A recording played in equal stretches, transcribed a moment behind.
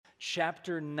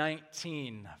chapter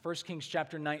 19. 1 Kings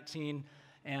chapter 19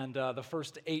 and the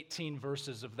first 18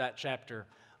 verses of that chapter.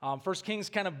 1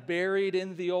 Kings kind of buried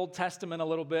in the Old Testament a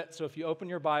little bit, so if you open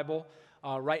your Bible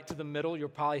right to the middle, you'll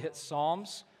probably hit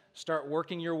Psalms. Start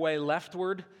working your way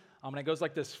leftward, and it goes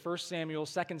like this: 1 Samuel,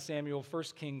 2 Samuel, 1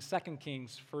 Kings, 2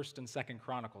 Kings, 1 and 2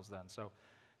 Chronicles then. So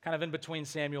kind of in between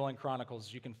Samuel and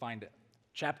Chronicles, you can find it.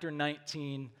 Chapter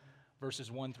 19, verses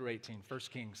 1 through 18, 1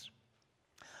 Kings.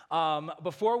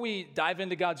 Before we dive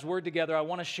into God's Word together, I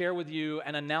want to share with you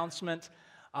an announcement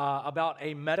about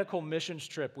a medical missions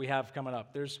trip we have coming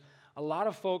up. There's a lot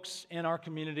of folks in our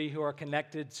community who are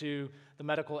connected to the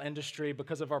medical industry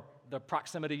because of the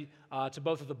proximity to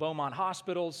both of the Beaumont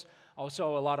hospitals,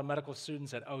 also a lot of medical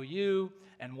students at OU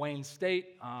and Wayne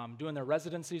State doing their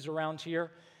residencies around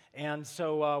here. And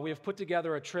so we have put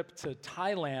together a trip to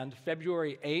Thailand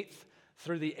February 8th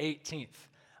through the 18th.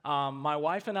 My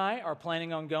wife and I are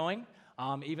planning on going,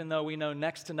 even though we know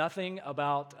next to nothing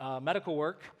about medical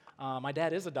work. My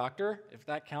dad is a doctor, if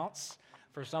that counts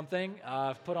for something.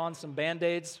 I've put on some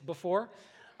Band-Aids before,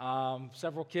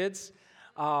 several kids.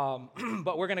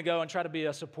 But we're going to go and try to be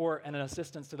a support and an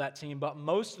assistance to that team. But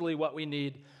mostly what we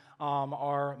need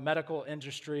are medical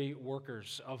industry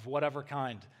workers of whatever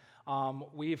kind.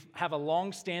 We have a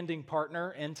long-standing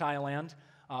partner in Thailand.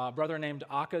 A brother named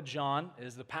Aka John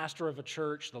is the pastor of a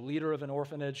church, the leader of an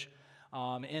orphanage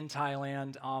in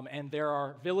Thailand. And there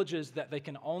are villages that they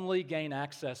can only gain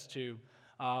access to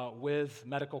with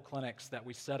medical clinics that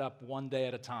we set up one day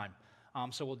at a time.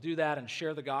 So we'll do that and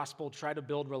share the gospel, try to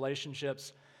build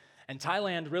relationships. And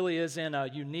Thailand really is in a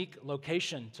unique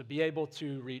location to be able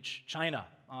to reach China.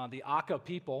 The Aka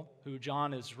people, who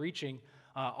John is reaching,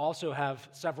 also have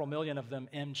several million of them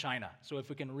in China. So if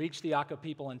we can reach the Aka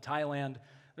people in Thailand,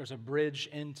 there's a bridge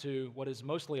into what is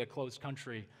mostly a closed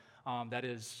country, that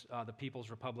is the People's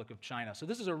Republic of China. So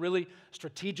this is a really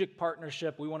strategic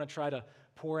partnership. We want to try to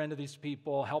pour into these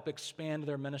people, help expand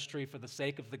their ministry for the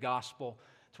sake of the gospel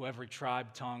to every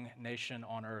tribe, tongue, nation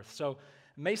on earth. So it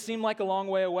may seem like a long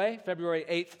way away, February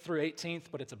 8th through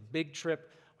 18th, but it's a big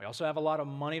trip. We also have a lot of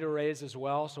money to raise as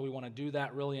well, so we want to do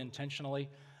that really intentionally.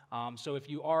 So if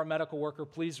you are a medical worker,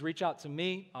 please reach out to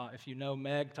me. If you know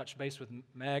Meg, touch base with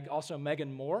Meg. Also,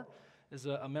 Megan Moore is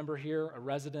a member here, a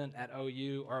resident at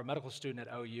OU, or a medical student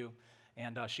at OU,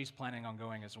 and she's planning on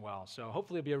going as well. So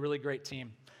hopefully it'll be a really great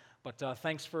team. But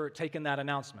thanks for taking that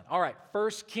announcement. All right,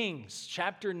 1 Kings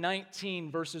chapter 19,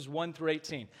 verses 1 through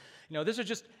 18. You know, these are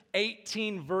just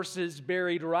 18 verses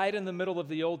buried right in the middle of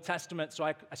the Old Testament, so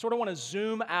I sort of want to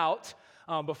zoom out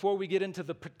before we get into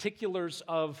the particulars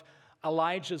of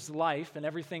Elijah's life and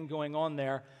everything going on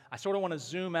there. I sort of want to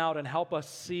zoom out and help us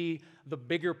see the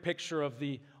bigger picture of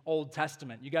the Old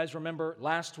Testament. You guys remember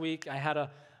last week I had a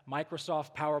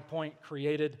Microsoft Paint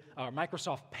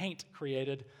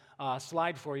created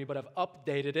slide for you, but I've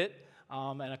updated it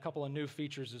and a couple of new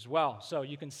features as well. So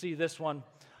you can see this one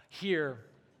here.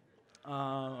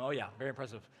 Oh yeah, very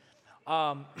impressive.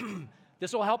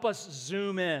 This will help us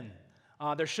zoom in.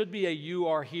 There should be a "You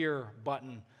Are Here"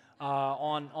 button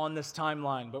on this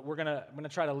timeline, but I'm gonna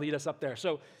try to lead us up there.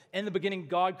 So in the beginning,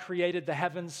 God created the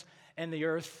heavens and the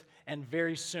earth, and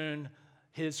very soon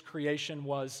his creation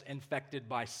was infected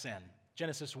by sin.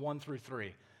 Genesis 1 through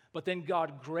 3. But then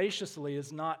God graciously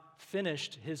has not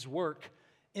finished his work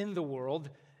in the world,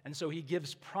 and so he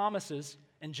gives promises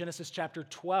in Genesis chapter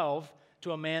 12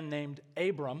 to a man named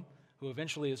Abram, who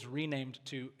eventually is renamed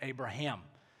to Abraham.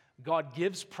 God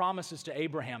gives promises to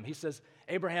Abraham. He says,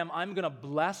 Abraham, I'm going to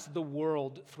bless the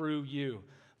world through you.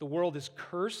 The world is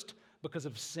cursed because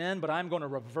of sin, but I'm going to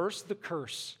reverse the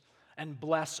curse and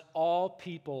bless all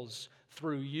peoples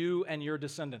through you and your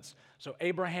descendants. So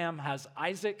Abraham has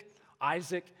Isaac.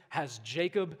 Isaac has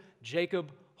Jacob.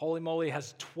 Jacob, holy moly,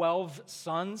 has 12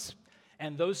 sons.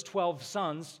 And those 12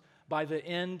 sons, by the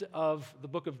end of the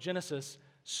book of Genesis,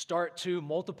 start to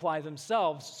multiply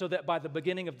themselves so that by the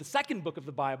beginning of the second book of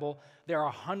the Bible, there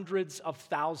are hundreds of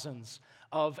thousands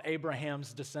of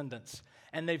Abraham's descendants.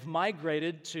 And they've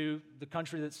migrated to the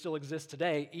country that still exists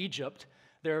today, Egypt.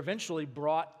 They're eventually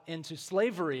brought into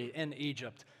slavery in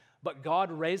Egypt. But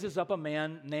God raises up a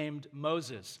man named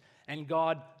Moses, and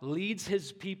God leads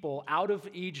his people out of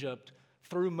Egypt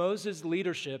through Moses'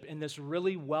 leadership in this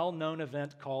really well-known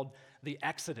event called the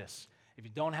Exodus. If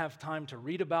you don't have time to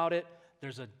read about it,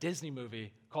 there's a Disney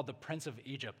movie called The Prince of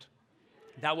Egypt.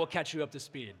 That will catch you up to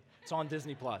speed. It's on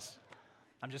Disney+.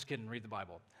 I'm just kidding, read the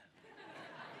Bible.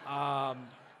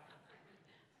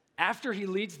 After he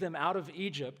leads them out of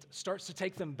Egypt, starts to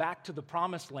take them back to the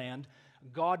promised land,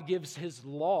 God gives his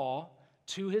law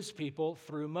to his people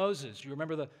through Moses. You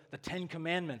remember the Ten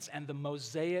Commandments and the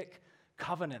Mosaic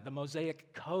covenant, the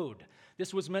Mosaic code.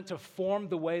 This was meant to form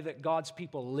the way that God's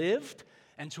people lived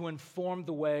and to inform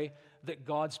the way that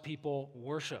God's people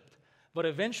worshiped. But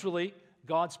eventually,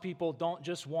 God's people don't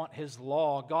just want his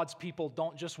law. God's people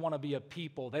don't just want to be a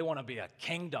people. They want to be a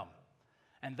kingdom.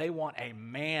 And they want a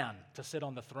man to sit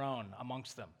on the throne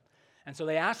amongst them. And so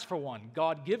they ask for one.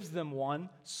 God gives them one.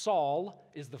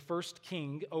 Saul is the first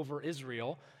king over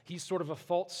Israel. He's sort of a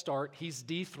false start. He's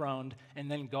dethroned. And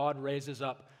then God raises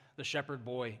up the shepherd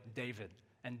boy, David.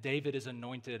 And David is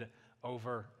anointed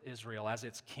over Israel as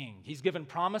its king. He's given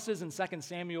promises in 2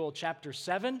 Samuel chapter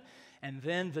 7, and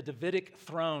then the Davidic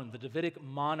throne, the Davidic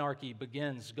monarchy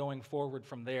begins going forward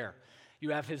from there.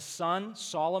 You have his son,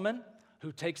 Solomon,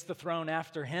 who takes the throne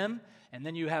after him, and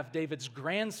then you have David's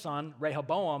grandson,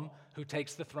 Rehoboam, who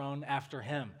takes the throne after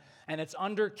him. And it's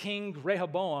under King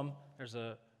Rehoboam,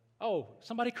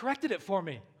 somebody corrected it for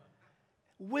me.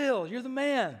 Will, you're the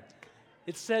man.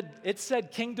 It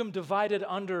said kingdom divided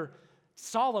under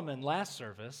Solomon last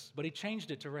service, but he changed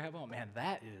it to Rehoboam. Man,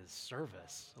 that is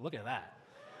service. Look at that.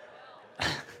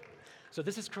 So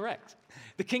this is correct.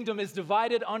 The kingdom is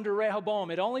divided under Rehoboam.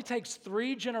 It only takes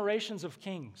 3 generations of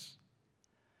kings,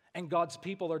 and God's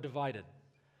people are divided,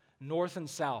 north and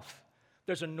south.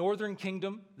 There's a northern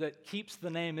kingdom that keeps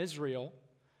the name Israel,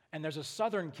 and there's a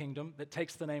southern kingdom that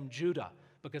takes the name Judah,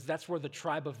 because that's where the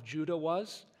tribe of Judah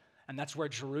was, and that's where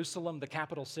Jerusalem, the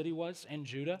capital city, was in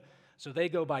Judah. So they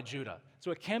go by Judah. So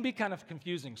it can be kind of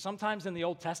confusing. Sometimes in the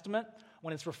Old Testament,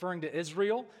 when it's referring to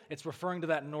Israel, it's referring to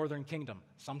that northern kingdom.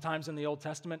 Sometimes in the Old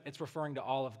Testament, it's referring to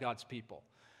all of God's people.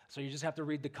 So you just have to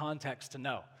read the context to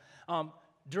know.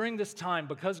 During this time,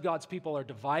 because God's people are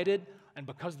divided and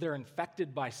because they're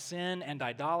infected by sin and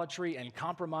idolatry and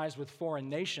compromise with foreign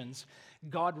nations,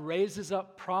 God raises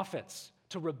up prophets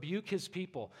to rebuke his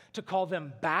people, to call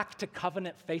them back to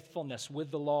covenant faithfulness with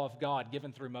the law of God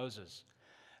given through Moses.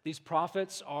 These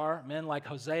prophets are men like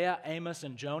Hosea, Amos,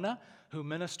 and Jonah, who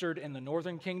ministered in the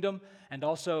northern kingdom, and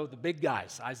also the big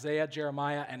guys, Isaiah,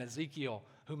 Jeremiah, and Ezekiel,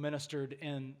 who ministered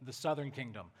in the southern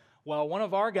kingdom. Well, one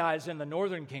of our guys in the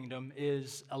northern kingdom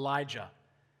is Elijah.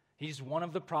 He's one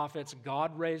of the prophets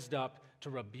God raised up to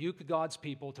rebuke God's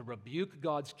people, to rebuke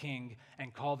God's king,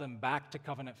 and call them back to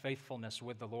covenant faithfulness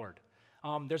with the Lord.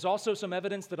 There's also some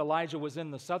evidence that Elijah was in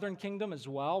the southern kingdom as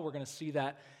well. We're going to see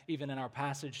that even in our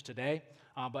passage today.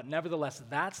 But nevertheless,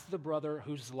 that's the brother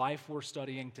whose life we're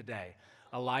studying today,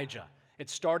 Elijah.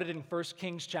 It started in 1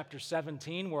 Kings chapter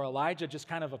 17, where Elijah just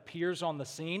kind of appears on the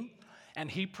scene, and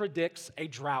he predicts a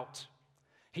drought.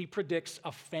 He predicts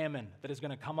a famine that is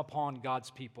going to come upon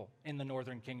God's people in the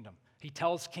northern kingdom. He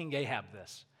tells King Ahab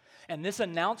this. And this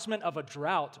announcement of a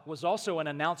drought was also an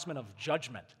announcement of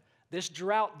judgment. This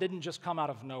drought didn't just come out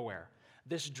of nowhere.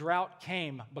 This drought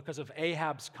came because of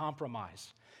Ahab's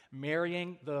compromise,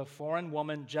 marrying the foreign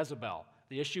woman Jezebel.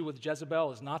 The issue with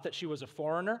Jezebel is not that she was a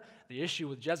foreigner. The issue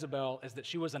with Jezebel is that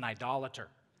she was an idolater.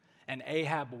 And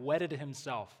Ahab wedded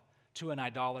himself to an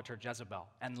idolater, Jezebel,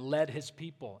 and led his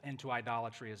people into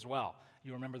idolatry as well.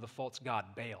 You remember the false god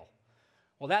Baal.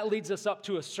 Well, that leads us up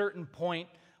to a certain point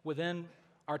within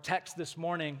our text this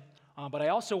morning, but I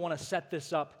also want to set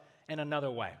this up in another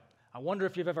way. I wonder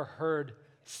if you've ever heard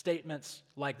statements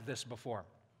like this before.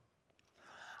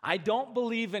 I don't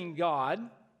believe in God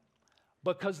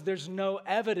because there's no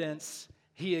evidence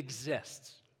he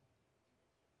exists.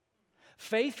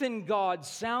 Faith in God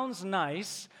sounds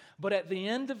nice, but at the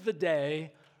end of the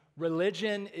day,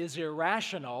 religion is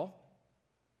irrational,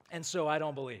 and so I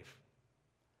don't believe.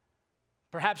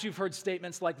 Perhaps you've heard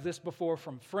statements like this before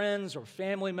from friends or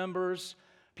family members,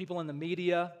 people in the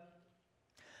media.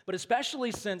 But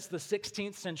especially since the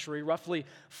 16th century, roughly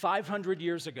 500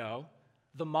 years ago,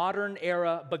 the modern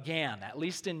era began, at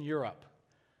least in Europe.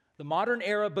 The modern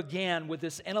era began with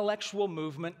this intellectual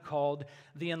movement called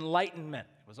the Enlightenment.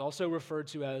 It was also referred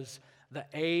to as the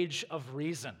Age of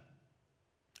Reason.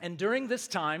 And during this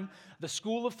time, the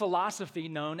school of philosophy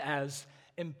known as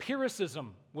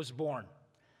empiricism was born.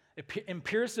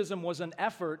 Empiricism was an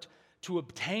effort to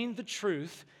obtain the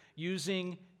truth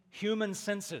using human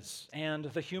senses and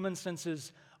the human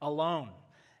senses alone.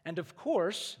 And of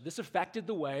course, this affected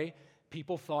the way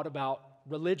people thought about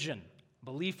religion.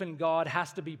 Belief in God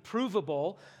has to be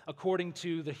provable according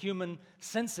to the human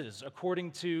senses,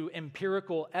 according to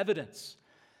empirical evidence.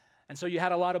 And so you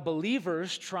had a lot of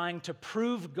believers trying to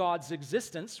prove God's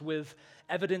existence with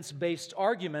evidence-based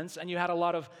arguments, and you had a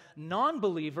lot of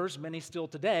non-believers, many still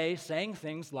today, saying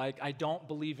things like, I don't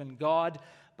believe in God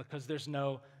because there's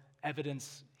no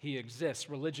evidence he exists.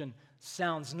 Religion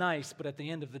sounds nice, but at the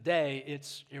end of the day,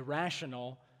 it's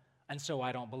irrational, and so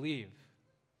I don't believe.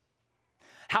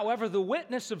 However, the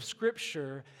witness of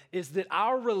Scripture is that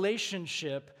our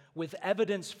relationship with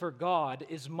evidence for God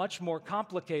is much more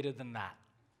complicated than that.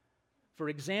 For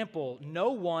example,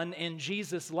 no one in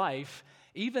Jesus' life,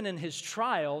 even in his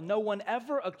trial, no one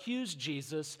ever accused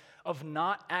Jesus of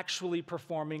not actually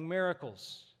performing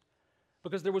miracles.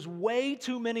 Because there was way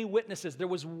too many witnesses. There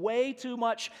was way too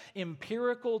much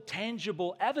empirical,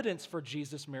 tangible evidence for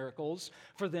Jesus' miracles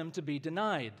for them to be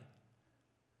denied.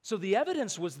 So the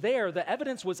evidence was there. The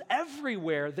evidence was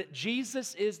everywhere that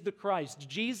Jesus is the Christ.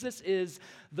 Jesus is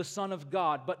the Son of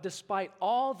God. But despite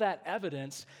all that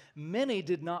evidence, many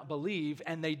did not believe,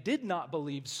 and they did not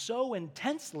believe so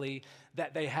intensely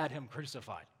that they had him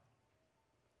crucified.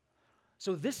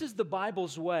 So this is the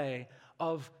Bible's way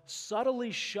of subtly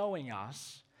showing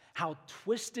us how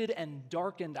twisted and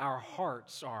darkened our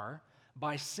hearts are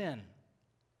by sin.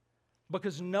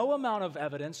 Because no amount of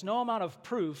evidence, no amount of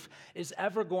proof is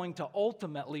ever going to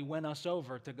ultimately win us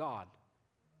over to God.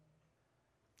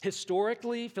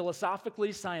 Historically,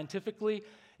 philosophically, scientifically,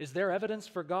 is there evidence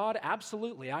for God?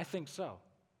 Absolutely, I think so.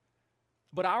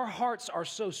 But our hearts are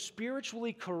so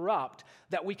spiritually corrupt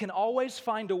that we can always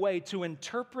find a way to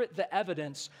interpret the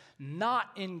evidence not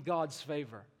in God's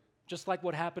favor. Just like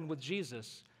what happened with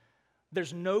Jesus.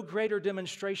 There's no greater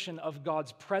demonstration of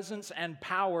God's presence and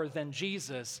power than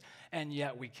Jesus, and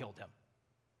yet we killed him.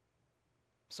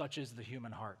 Such is the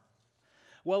human heart.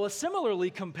 Well, a similarly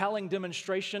compelling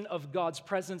demonstration of God's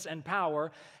presence and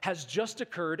power has just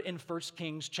occurred in 1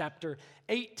 Kings chapter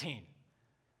 18.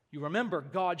 You remember,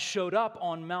 God showed up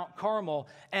on Mount Carmel,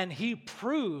 and he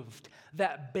proved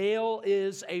that Baal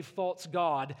is a false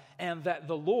god and that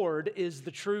the Lord is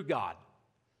the true God.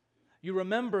 You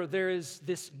remember there is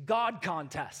this God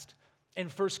contest in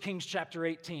 1 Kings chapter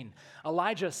 18.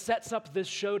 Elijah sets up this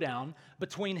showdown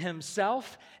between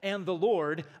himself and the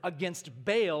Lord against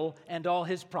Baal and all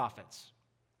his prophets.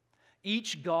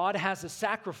 Each god has a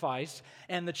sacrifice,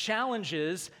 and the challenge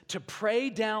is to pray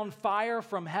down fire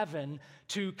from heaven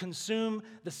to consume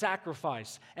the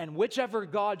sacrifice. And whichever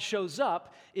god shows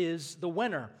up is the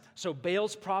winner. So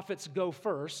Baal's prophets go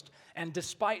first, and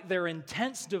despite their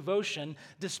intense devotion,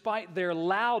 despite their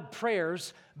loud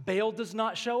prayers, Baal does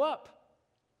not show up.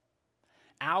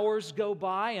 Hours go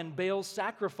by, and Baal's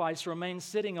sacrifice remains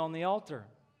sitting on the altar.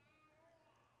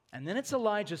 And then it's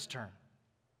Elijah's turn.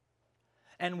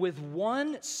 And with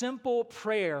one simple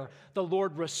prayer, the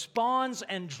Lord responds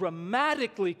and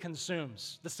dramatically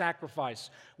consumes the sacrifice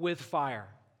with fire.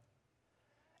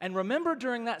 And remember,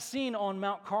 during that scene on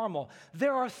Mount Carmel,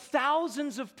 there are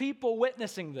thousands of people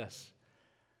witnessing this.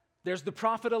 There's the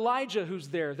prophet Elijah who's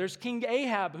there. There's King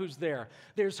Ahab who's there.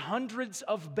 There's hundreds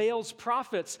of Baal's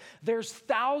prophets. There's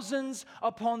thousands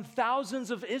upon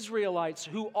thousands of Israelites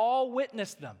who all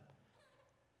witnessed them.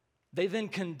 They then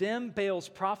condemn Baal's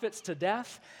prophets to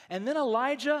death, and then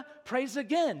Elijah prays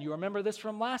again. You remember this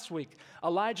from last week.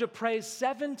 Elijah prays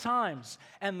 7 times,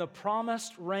 and the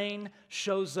promised rain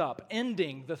shows up,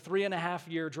 ending the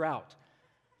 3.5-year drought.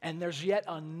 And there's yet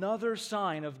another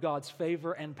sign of God's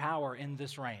favor and power in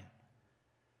this rain.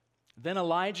 Then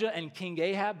Elijah and King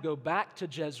Ahab go back to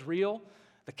Jezreel,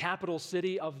 the capital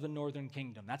city of the northern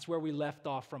kingdom. That's where we left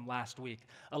off from last week.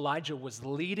 Elijah was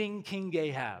leading King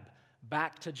Ahab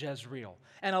back to Jezreel.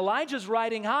 And Elijah's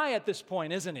riding high at this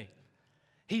point, isn't he?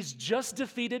 He's just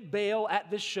defeated Baal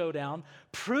at this showdown,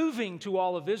 proving to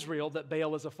all of Israel that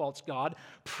Baal is a false god,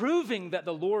 proving that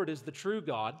the Lord is the true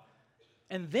God.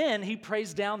 And then he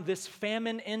prays down this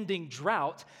famine-ending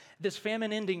drought, this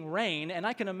famine-ending rain, and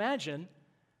I can imagine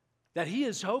that he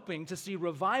is hoping to see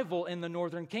revival in the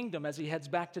northern kingdom as he heads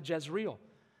back to Jezreel.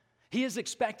 He is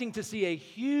expecting to see a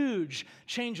huge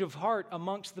change of heart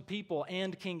amongst the people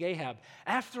and King Ahab.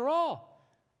 After all,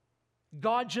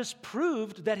 God just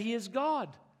proved that he is God.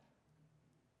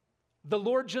 The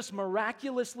Lord just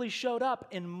miraculously showed up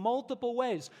in multiple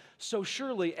ways. So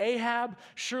surely Ahab,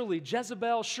 surely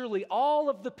Jezebel, surely all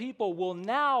of the people will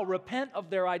now repent of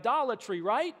their idolatry,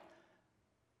 right?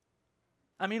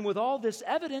 I mean, with all this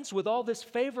evidence, with all this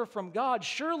favor from God,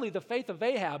 surely the faith of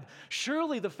Ahab,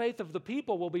 surely the faith of the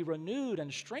people will be renewed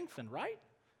and strengthened, right?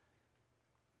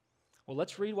 Well,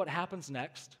 let's read what happens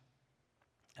next,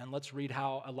 and let's read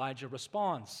how Elijah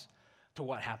responds to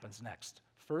what happens next.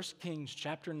 1 Kings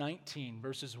chapter 19,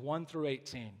 verses 1 through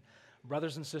 18.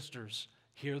 Brothers and sisters,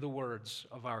 hear the words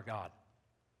of our God.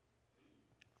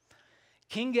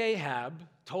 King Ahab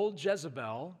told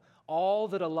Jezebel all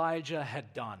that Elijah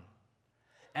had done,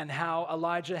 and how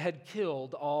Elijah had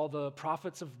killed all the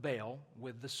prophets of Baal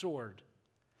with the sword.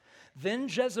 Then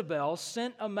Jezebel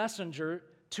sent a messenger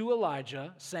to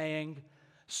Elijah, saying,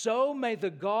 So may the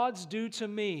gods do to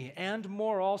me, and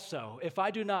more also, if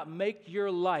I do not make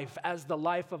your life as the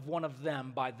life of one of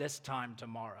them by this time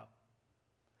tomorrow."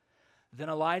 Then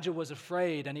Elijah was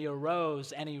afraid, and he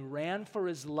arose, and he ran for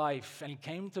his life, and he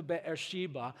came to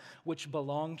Beersheba, which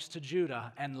belongs to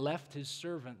Judah, and left his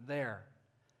servant there.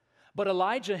 But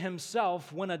Elijah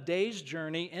himself went a day's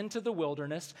journey into the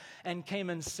wilderness and came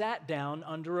and sat down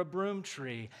under a broom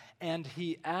tree, and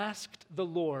he asked the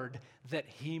Lord that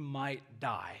he might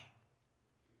die,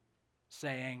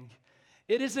 saying,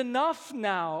 "It is enough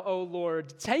now, O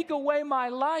Lord, take away my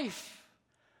life,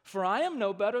 for I am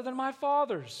no better than my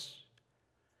fathers."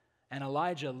 And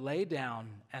Elijah lay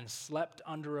down and slept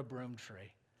under a broom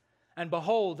tree. And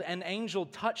behold, an angel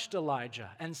touched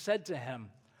Elijah and said to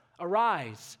him,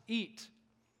 "Arise, eat."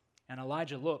 And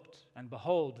Elijah looked, and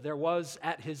behold, there was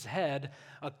at his head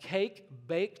a cake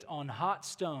baked on hot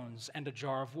stones and a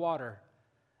jar of water.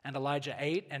 And Elijah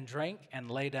ate and drank and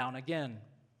lay down again.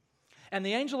 And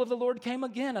the angel of the Lord came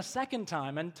again a second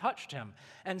time and touched him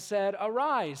and said,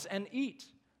 "Arise and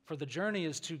eat, for the journey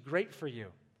is too great for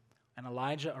you." And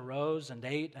Elijah arose and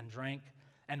ate and drank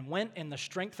and went in the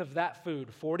strength of that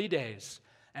food 40 days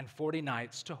and 40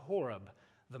 nights to Horeb,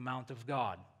 the mount of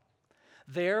God.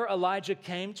 There Elijah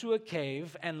came to a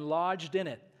cave and lodged in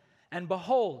it. And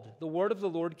behold, the word of the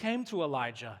Lord came to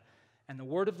Elijah. And the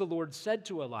word of the Lord said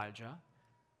to Elijah,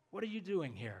 "What are you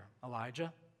doing here,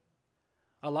 Elijah?"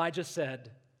 Elijah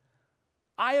said,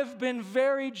 "I have been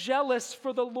very jealous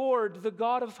for the Lord, the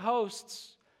God of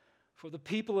hosts. For the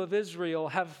people of Israel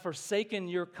have forsaken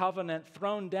your covenant,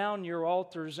 thrown down your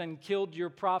altars, and killed your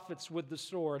prophets with the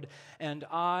sword. And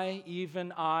I,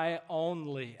 even I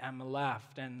only, am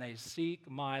left, and they seek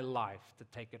my life to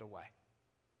take it away."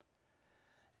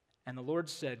 And the Lord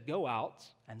said, "Go out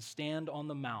and stand on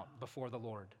the mount before the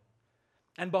Lord."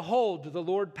 And behold, the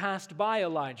Lord passed by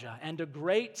Elijah, and a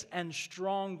great and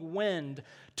strong wind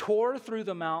tore through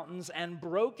the mountains and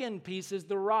broke in pieces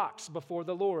the rocks before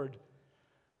the Lord.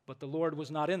 But the Lord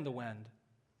was not in the wind.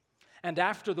 And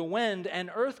after the wind, an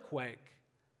earthquake,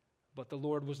 but the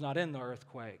Lord was not in the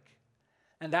earthquake.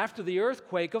 And after the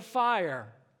earthquake, a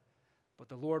fire, but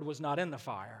the Lord was not in the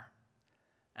fire.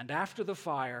 And after the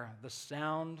fire, the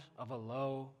sound of a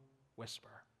low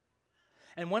whisper.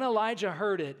 And when Elijah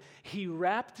heard it, he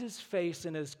wrapped his face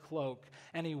in his cloak,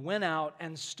 and he went out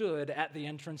and stood at the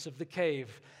entrance of the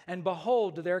cave. And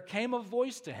behold, there came a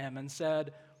voice to him and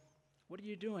said, "What are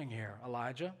you doing here,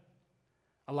 Elijah?"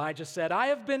 Elijah said, "I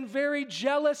have been very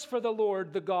jealous for the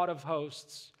Lord, the God of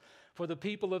hosts. For the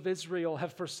people of Israel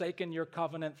have forsaken your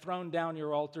covenant, thrown down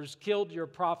your altars, killed your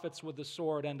prophets with the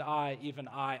sword, and I, even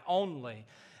I only,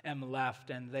 am left,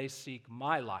 and they seek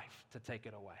my life to take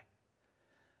it away."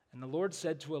 And the Lord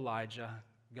said to Elijah,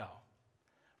 "Go,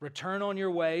 return on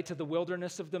your way to the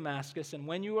wilderness of Damascus, and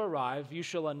when you arrive, you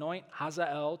shall anoint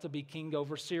Hazael to be king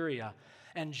over Syria.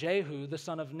 And Jehu, the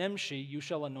son of Nimshi, you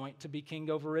shall anoint to be king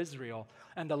over Israel.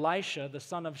 And Elisha, the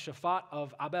son of Shaphat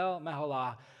of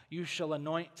Abel-Meholah, you shall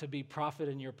anoint to be prophet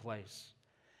in your place.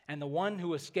 And the one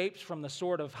who escapes from the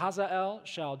sword of Hazael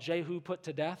shall Jehu put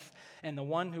to death, and the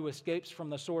one who escapes from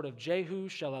the sword of Jehu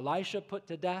shall Elisha put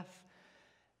to death.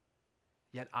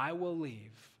 Yet I will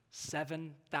leave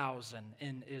 7,000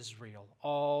 in Israel,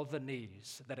 all the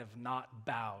knees that have not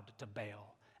bowed to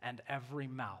Baal, and every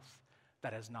mouth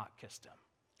that has not kissed him."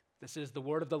 This is the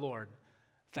word of the Lord.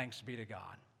 Thanks be to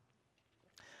God.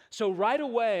 So right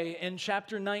away in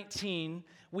chapter 19,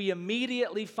 we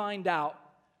immediately find out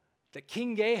that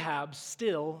King Ahab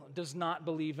still does not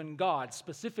believe in God.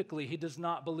 Specifically, he does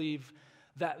not believe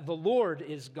that the Lord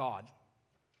is God.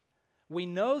 We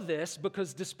know this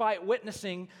because despite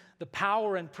witnessing the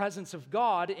power and presence of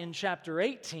God in chapter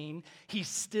 18, he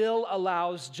still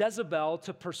allows Jezebel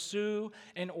to pursue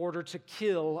in order to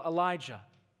kill Elijah.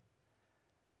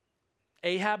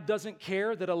 Ahab doesn't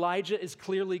care that Elijah is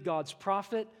clearly God's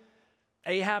prophet.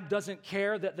 Ahab doesn't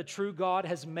care that the true God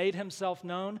has made himself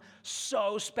known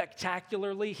so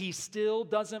spectacularly, he still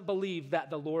doesn't believe that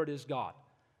the Lord is God.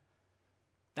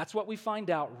 That's what we find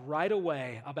out right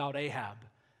away about Ahab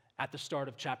at the start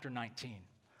of chapter 19.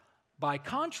 By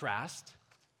contrast,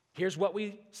 here's what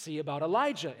we see about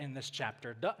Elijah in this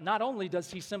chapter. Not only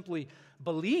does he simply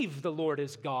believe the Lord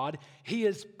is God, he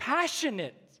is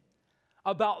passionate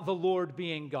about the Lord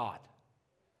being God.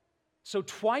 So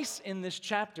twice in this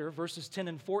chapter, verses 10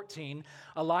 and 14,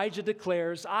 Elijah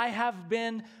declares, "I have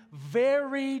been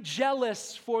very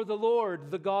jealous for the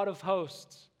Lord, the God of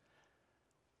hosts."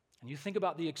 And you think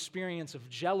about the experience of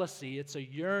jealousy, it's a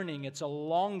yearning, it's a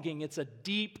longing, it's a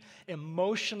deep,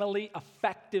 emotionally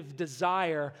effective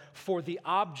desire for the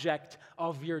object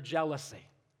of your jealousy.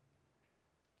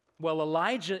 Well,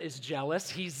 Elijah is jealous,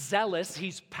 he's zealous,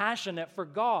 he's passionate for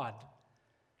God.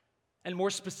 And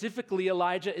more specifically,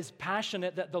 Elijah is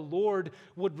passionate that the Lord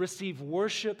would receive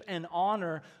worship and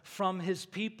honor from his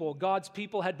people. God's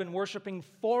people had been worshiping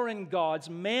foreign gods,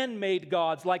 man-made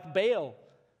gods like Baal.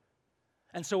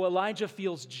 And so Elijah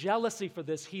feels jealousy for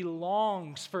this. He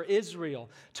longs for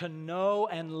Israel to know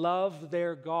and love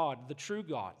their God, the true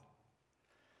God.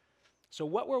 So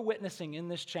what we're witnessing in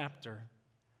this chapter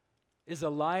is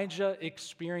Elijah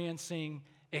experiencing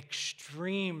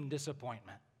extreme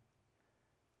disappointment.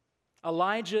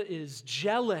 Elijah is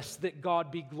jealous that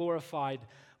God be glorified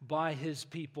by his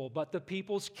people, but the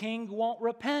people's king won't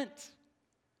repent.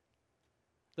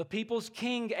 The people's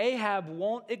king, Ahab,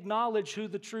 won't acknowledge who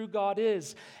the true God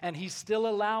is, and he's still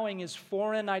allowing his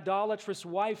foreign idolatrous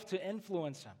wife to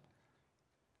influence him.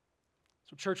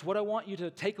 So, church, what I want you to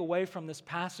take away from this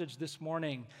passage this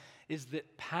morning is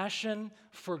that passion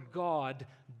for God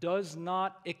does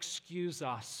not excuse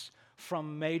us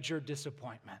from major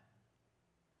disappointment.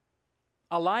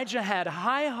 Elijah had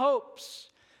high hopes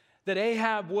that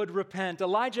Ahab would repent.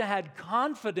 Elijah had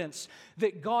confidence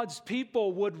that God's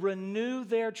people would renew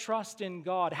their trust in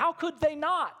God. How could they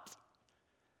not?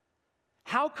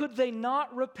 How could they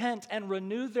not repent and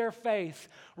renew their faith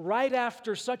right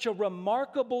after such a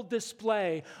remarkable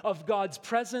display of God's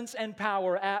presence and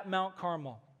power at Mount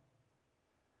Carmel?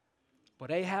 But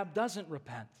Ahab doesn't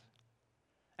repent.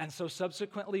 And so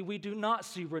subsequently, we do not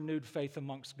see renewed faith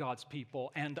amongst God's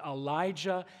people, and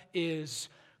Elijah is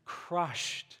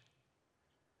crushed.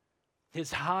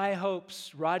 His high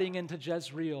hopes riding into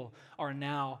Jezreel are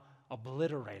now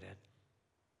obliterated.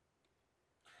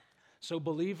 So,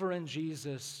 believer in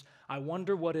Jesus, I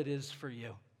wonder what it is for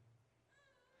you.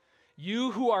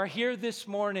 You who are here this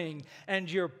morning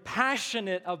and you're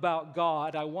passionate about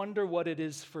God, I wonder what it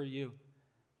is for you.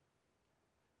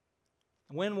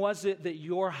 When was it that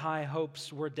your high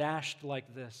hopes were dashed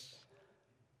like this?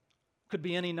 Could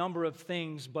be any number of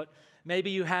things, but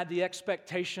maybe you had the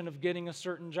expectation of getting a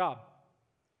certain job.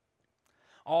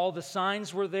 All the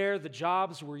signs were there, the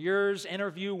jobs were yours,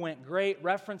 interview went great,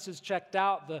 references checked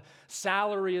out, the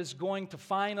salary is going to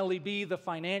finally be the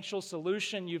financial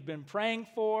solution you've been praying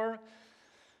for,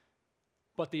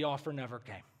 but the offer never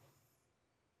came.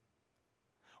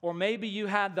 Or maybe you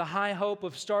had the high hope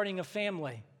of starting a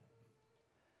family.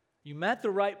 You met the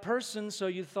right person, so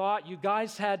you thought you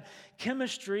guys had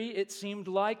chemistry. It seemed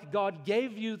like God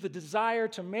gave you the desire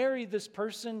to marry this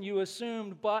person, you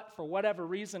assumed, but for whatever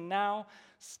reason now,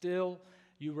 still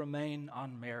you remain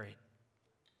unmarried.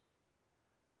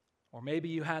 Or maybe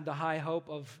you had the high hope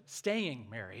of staying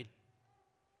married.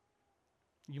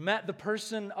 You met the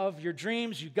person of your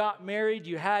dreams, you got married,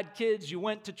 you had kids, you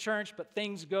went to church, but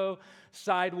things go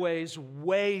sideways,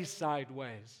 way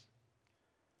sideways.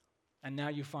 And now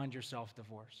you find yourself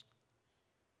divorced.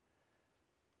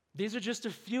 These are just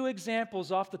a few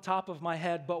examples off the top of my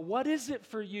head, but what is it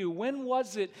for you? When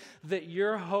was it that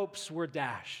your hopes were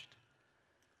dashed?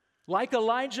 Like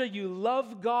Elijah, you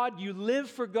love God, you live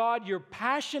for God, you're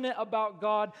passionate about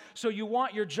God, so you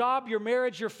want your job, your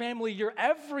marriage, your family, your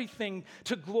everything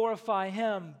to glorify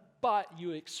Him, but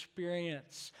you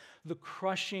experience the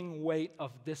crushing weight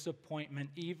of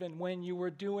disappointment even when you were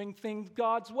doing things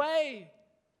God's way.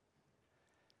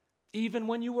 Even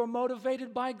when you were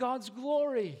motivated by God's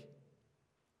glory,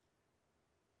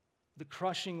 the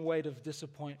crushing weight of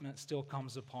disappointment still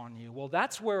comes upon you. Well,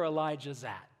 that's where Elijah's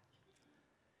at.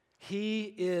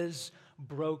 He is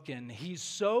broken. He's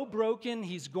so broken,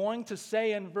 he's going to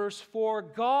say in verse 4,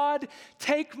 God,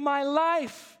 take my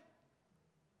life.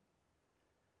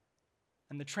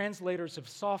 And the translators have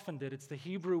softened it. It's the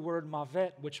Hebrew word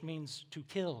mavet, which means to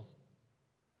kill.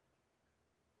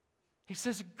 He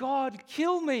says, God,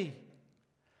 kill me.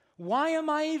 Why am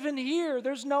I even here?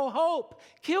 There's no hope.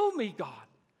 Kill me, God.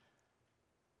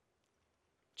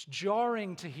 It's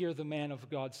jarring to hear the man of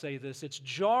God say this. It's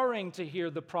jarring to hear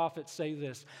the prophet say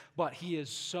this. But he is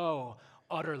so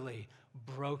utterly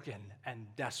broken and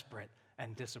desperate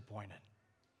and disappointed.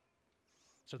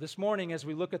 So this morning, as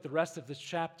we look at the rest of this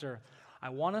chapter, I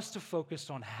want us to focus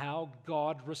on how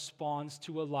God responds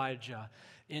to Elijah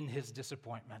in his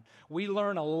disappointment. We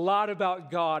learn a lot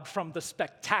about God from the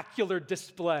spectacular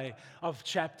display of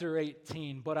chapter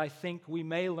 18, but I think we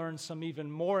may learn some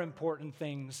even more important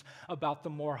things about the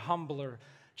more humbler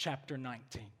chapter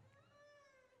 19.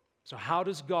 So how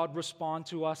does God respond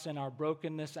to us in our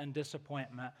brokenness and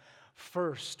disappointment?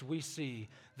 First, we see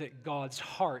that God's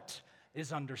heart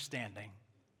is understanding.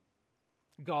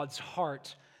 God's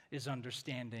heart is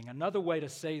understanding. Another way to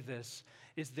say this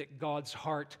is that God's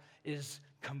heart is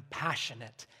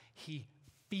compassionate. He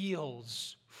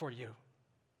feels for you.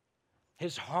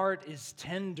 His heart is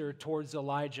tender towards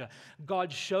Elijah.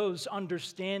 God shows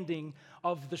understanding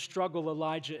of the struggle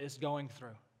Elijah is going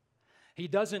through. He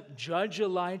doesn't judge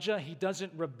Elijah. He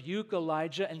doesn't rebuke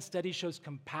Elijah. Instead, he shows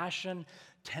compassion,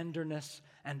 tenderness,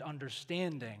 and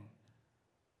understanding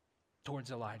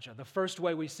towards Elijah. The first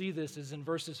way we see this is in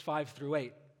verses 5 through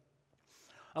 8.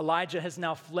 Elijah has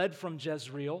now fled from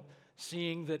Jezreel,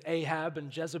 seeing that Ahab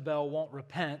and Jezebel won't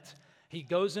repent. He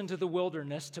goes into the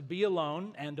wilderness to be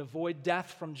alone and avoid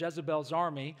death from Jezebel's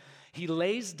army. He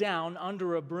lays down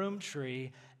under a broom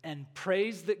tree and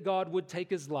prays that God would take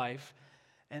his life,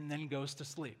 and then goes to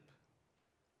sleep.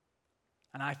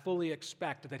 And I fully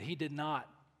expect that he did not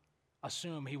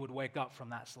assume he would wake up from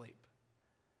that sleep.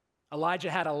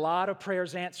 Elijah had a lot of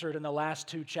prayers answered in the last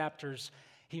 2 chapters.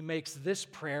 He makes this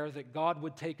prayer that God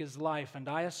would take his life, and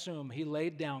I assume he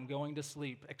laid down going to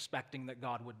sleep expecting that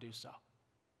God would do so.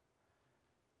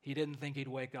 He didn't think he'd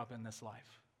wake up in this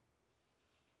life.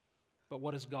 But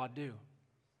what does God do?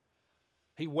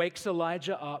 He wakes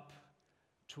Elijah up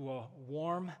to a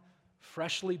warm,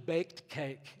 freshly baked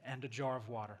cake and a jar of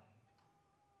water.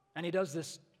 And he does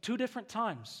this 2 different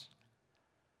times.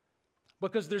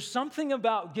 Because there's something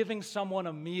about giving someone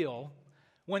a meal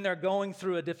when they're going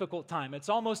through a difficult time. It's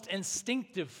almost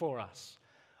instinctive for us.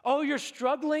 Oh, you're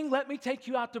struggling? Let me take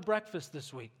you out to breakfast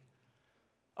this week.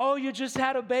 Oh, you just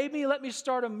had a baby? Let me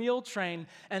start a meal train,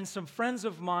 and some friends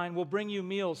of mine will bring you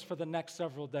meals for the next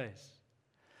several days.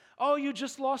 Oh, you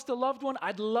just lost a loved one?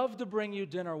 I'd love to bring you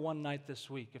dinner one night this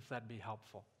week if that'd be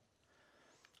helpful.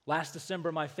 Last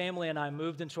December, my family and I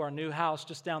moved into our new house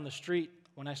just down the street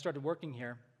when I started working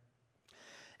here.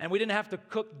 And we didn't have to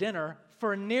cook dinner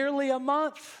for nearly a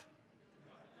month.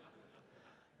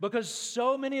 Because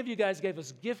so many of you guys gave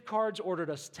us gift cards,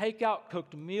 ordered us takeout,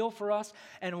 cooked a meal for us.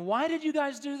 And why did you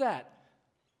guys do that?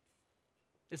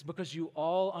 It's because you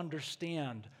all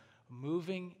understand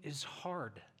moving is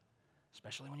hard,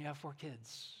 especially when you have 4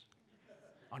 kids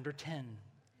under 10.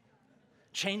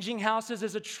 Changing houses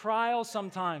is a trial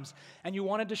sometimes, and you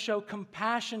wanted to show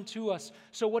compassion to us.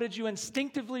 So what did you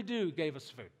instinctively do? Gave us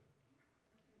food.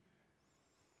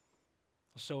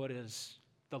 So it is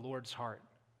the Lord's heart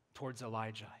towards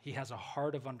Elijah. He has a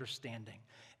heart of understanding,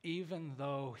 even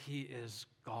though he is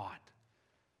God.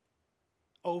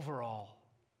 Overall,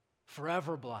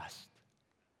 forever blessed,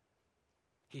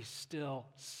 he still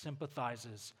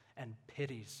sympathizes and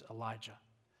pities Elijah.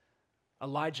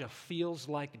 Elijah feels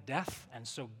like death, and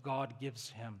so God gives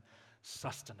him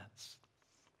sustenance.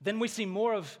 Then we see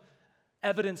more of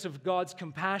evidence of God's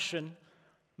compassion.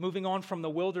 Moving on from the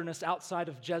wilderness outside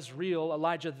of Jezreel,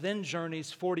 Elijah then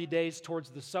journeys 40 days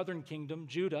towards the southern kingdom,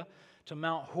 Judah, to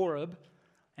Mount Horeb.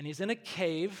 And he's in a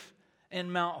cave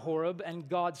in Mount Horeb, and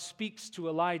God speaks to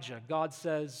Elijah. God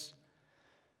says,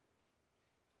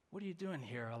 "What are you doing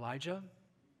here, Elijah?"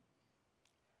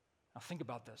 Now think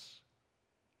about this.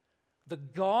 The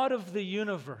God of the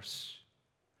universe,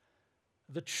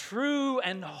 the true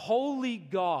and holy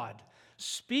God,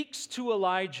 speaks to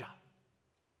Elijah.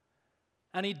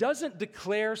 And he doesn't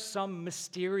declare some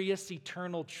mysterious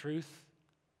eternal truth.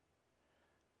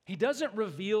 He doesn't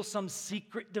reveal some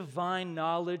secret divine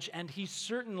knowledge, and he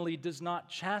certainly does not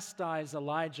chastise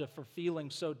Elijah for feeling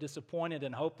so disappointed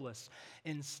and hopeless.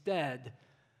 Instead,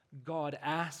 God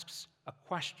asks a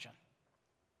question.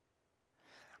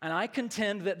 And I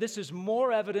contend that this is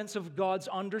more evidence of God's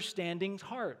understanding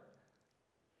heart.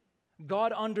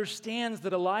 God understands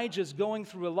that Elijah is going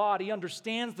through a lot. He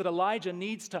understands that Elijah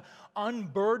needs to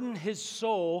unburden his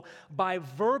soul by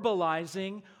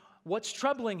verbalizing what's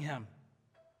troubling him.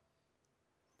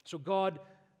 So God,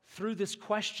 through this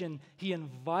question, he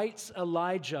invites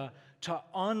Elijah to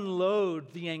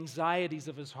unload the anxieties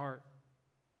of his heart.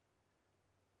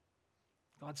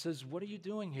 God says, "What are you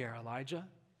doing here, Elijah?"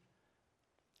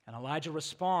 And Elijah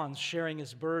responds, sharing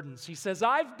his burdens. He says,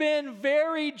 "I've been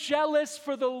very jealous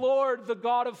for the Lord, the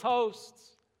God of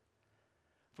hosts.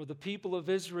 For the people of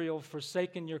Israel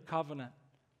forsaken your covenant.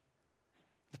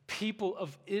 The people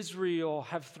of Israel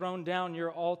have thrown down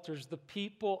your altars. The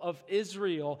people of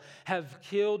Israel have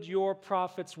killed your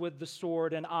prophets with the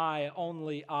sword, and I,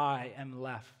 only I, am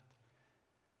left.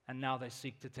 And now they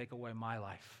seek to take away my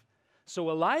life." So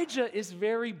Elijah is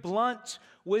very blunt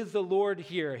with the Lord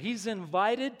here. He's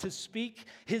invited to speak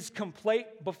his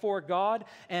complaint before God,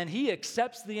 and he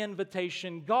accepts the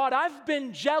invitation. "God, I've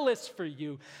been jealous for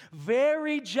you,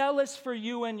 very jealous for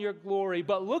you and your glory,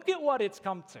 but look at what it's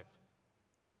come to.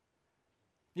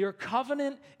 Your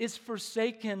covenant is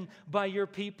forsaken by your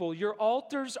people. Your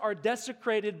altars are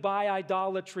desecrated by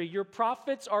idolatry. Your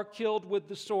prophets are killed with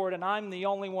the sword, and I'm the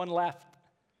only one left.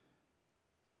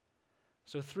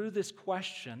 So through this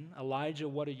question, Elijah,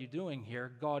 what are you doing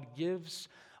here? God gives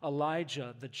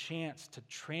Elijah the chance to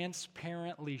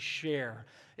transparently share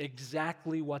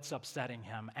exactly what's upsetting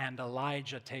him, and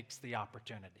Elijah takes the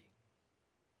opportunity.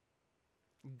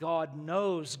 God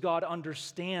knows, God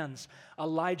understands.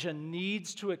 Elijah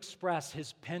needs to express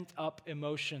his pent-up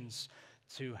emotions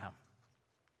to him.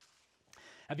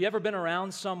 Have you ever been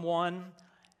around someone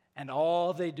and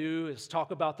all they do is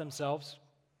talk about themselves?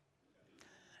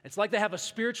 It's like they have a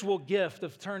spiritual gift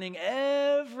of turning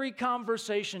every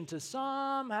conversation to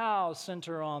somehow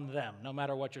center on them, no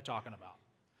matter what you're talking about.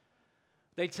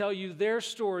 They tell you their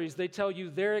stories, they tell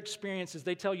you their experiences,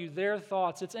 they tell you their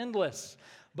thoughts. It's endless.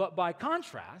 But by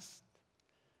contrast,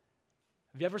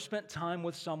 have you ever spent time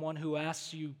with someone who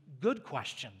asks you good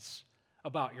questions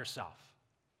about yourself?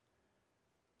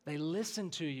 They listen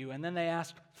to you and then they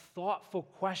ask thoughtful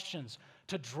questions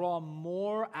to draw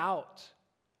more out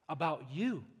about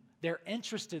you. They're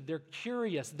interested, they're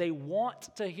curious, they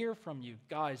want to hear from you.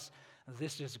 Guys,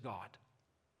 this is God.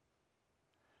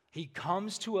 He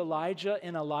comes to Elijah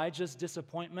in Elijah's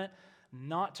disappointment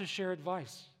not to share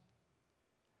advice.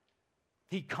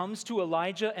 He comes to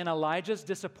Elijah in Elijah's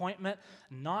disappointment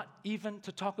not even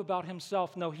to talk about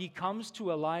himself. No, he comes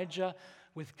to Elijah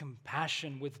with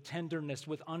compassion, with tenderness,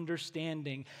 with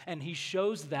understanding, and he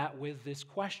shows that with this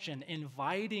question,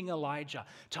 inviting Elijah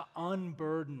to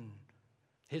unburden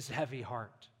his heavy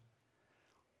heart.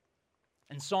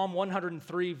 In Psalm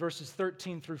 103, verses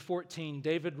 13 through 14,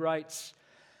 David writes,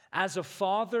 "As a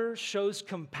father shows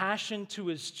compassion to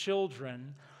his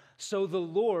children, so the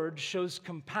Lord shows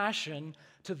compassion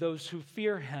to those who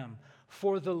fear him.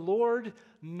 For the Lord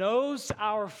knows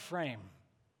our frame,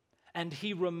 and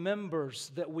he remembers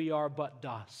that we are but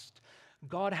dust."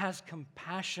 God has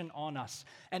compassion on us,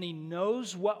 and he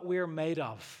knows what we're made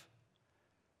of.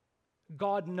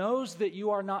 God knows that you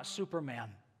are not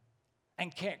Superman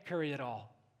and can't carry it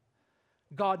all.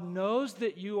 God knows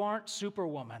that you aren't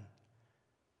Superwoman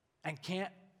and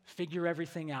can't figure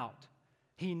everything out.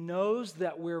 He knows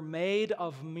that we're made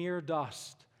of mere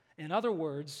dust. In other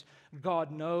words, God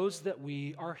knows that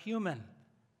we are human.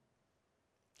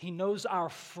 He knows our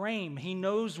frame. He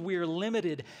knows we're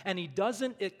limited, and he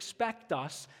doesn't expect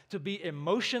us to be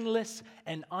emotionless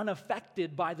and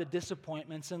unaffected by the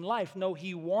disappointments in life. No,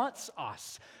 he wants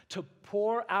us to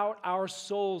pour out our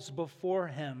souls before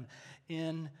him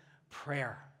in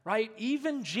prayer, right?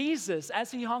 Even Jesus, as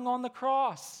he hung on the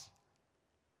cross,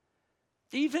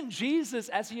 even Jesus,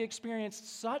 as he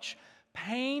experienced such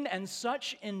pain and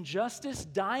such injustice,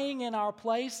 dying in our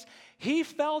place, he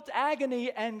felt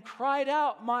agony and cried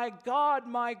out, my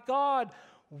God,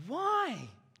 why?"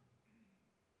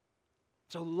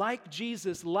 So like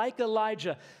Jesus, like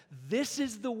Elijah, this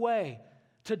is the way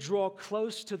to draw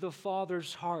close to the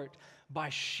Father's heart, by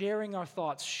sharing our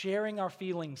thoughts, sharing our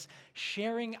feelings,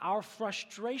 sharing our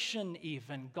frustration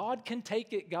even. God can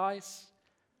take it, guys.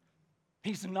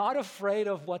 He's not afraid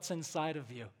of what's inside of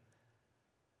you.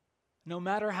 No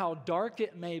matter how dark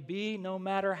it may be, no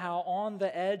matter how on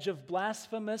the edge of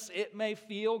blasphemous it may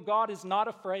feel, God is not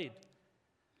afraid.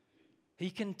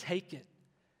 He can take it.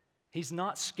 He's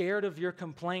not scared of your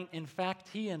complaint. In fact,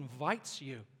 he invites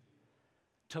you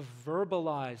to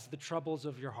verbalize the troubles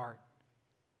of your heart.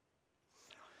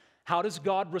 How does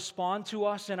God respond to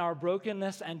us in our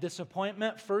brokenness and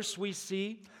disappointment? First, we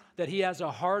see that he has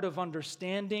a heart of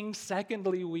understanding.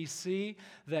 Secondly, we see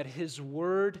that his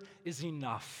word is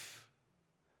enough.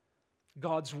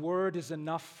 God's word is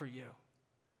enough for you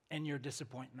in your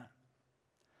disappointment.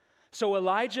 So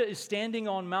Elijah is standing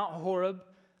on Mount Horeb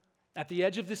at the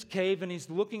edge of this cave, and he's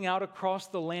looking out across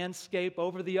the landscape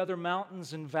over the other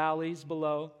mountains and valleys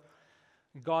below.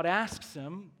 God asks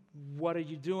him, "What are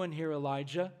you doing here,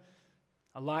 Elijah?"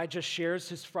 Elijah shares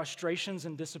his frustrations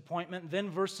and disappointment. Then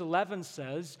verse 11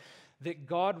 says that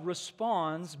God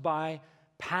responds by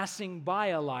passing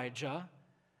by Elijah,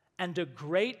 and a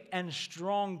great and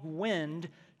strong wind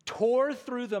tore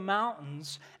through the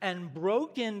mountains and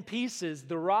broke in pieces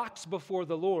the rocks before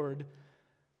the Lord,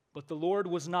 but the Lord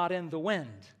was not in the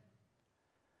wind.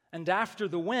 And after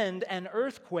the wind, an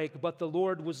earthquake, but the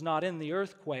Lord was not in the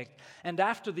earthquake. And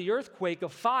after the earthquake, a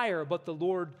fire, but the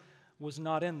Lord was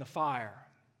not in the fire.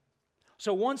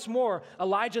 So once more,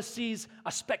 Elijah sees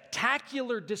a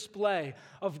spectacular display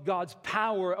of God's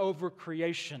power over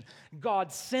creation.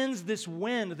 God sends this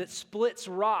wind that splits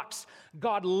rocks.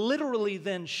 God literally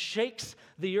then shakes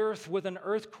the earth with an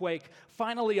earthquake.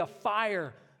 Finally, a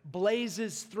fire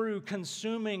blazes through,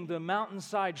 consuming the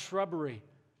mountainside shrubbery.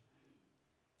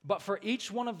 But for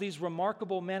each one of these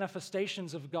remarkable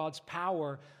manifestations of God's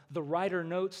power, the writer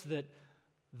notes that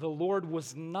the Lord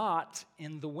was not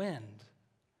in the wind.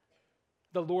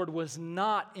 The Lord was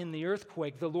not in the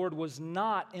earthquake. The Lord was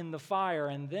not in the fire.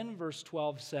 And then verse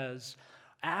 12 says,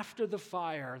 after the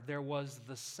fire, there was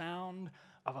the sound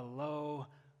of a low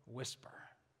whisper.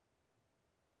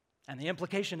 And the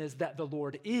implication is that the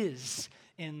Lord is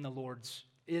in the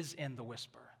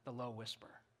whisper, the low whisper.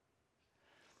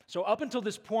 So up until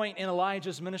this point in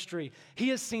Elijah's ministry, he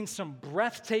has seen some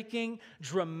breathtaking,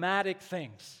 dramatic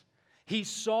things. He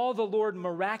saw the Lord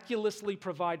miraculously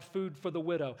provide food for the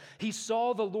widow. He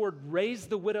saw the Lord raise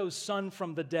the widow's son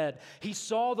from the dead. He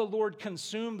saw the Lord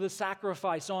consume the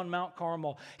sacrifice on Mount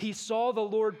Carmel. He saw the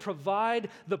Lord provide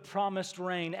the promised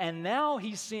rain. And now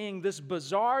he's seeing this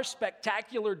bizarre,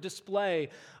 spectacular display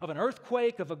of an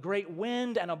earthquake, of a great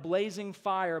wind, and a blazing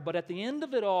fire. But at the end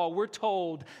of it all, we're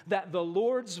told that the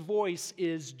Lord's voice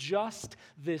is just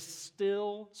this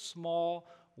still, small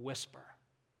whisper.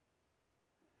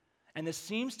 And this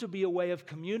seems to be a way of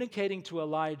communicating to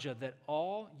Elijah that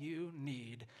all you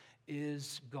need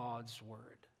is God's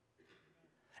word.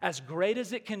 As great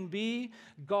as it can be,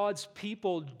 God's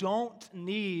people don't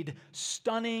need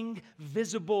stunning,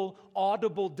 visible,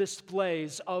 audible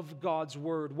displays of God's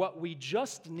word. What we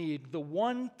just need, the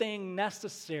one thing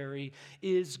necessary,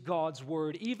 is God's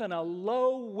word. Even a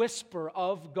low whisper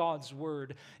of God's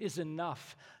word is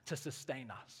enough to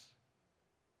sustain us.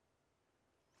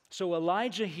 So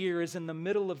Elijah here is in the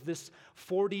middle of this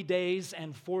 40 days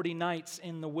and 40 nights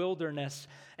in the wilderness.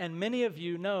 And many of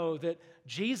you know that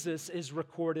Jesus is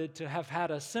recorded to have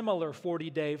had a similar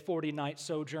 40-day, 40-night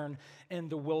sojourn in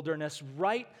the wilderness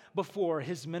right before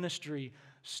his ministry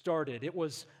started. It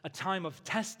was a time of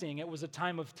testing. It was a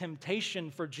time of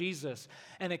temptation for Jesus,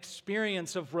 an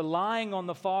experience of relying on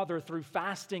the Father through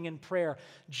fasting and prayer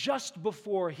just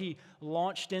before he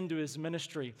launched into his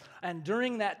ministry. And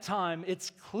during that time,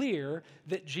 it's clear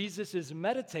that Jesus is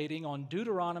meditating on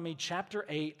Deuteronomy chapter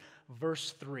 8,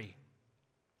 verse 3,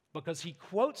 because he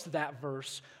quotes that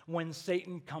verse when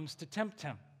Satan comes to tempt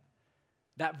him.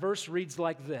 That verse reads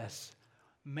like this: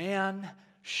 "Man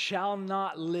shall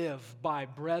not live by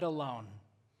bread alone,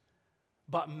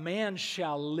 but man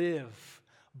shall live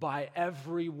by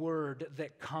every word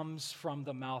that comes from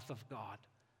the mouth of God."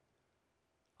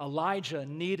 Elijah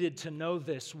needed to know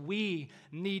this. We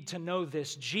need to know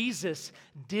this. Jesus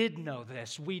did know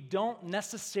this. We don't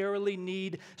necessarily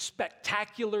need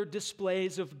spectacular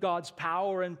displays of God's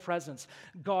power and presence.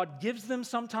 God gives them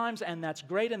sometimes, and that's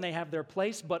great, and they have their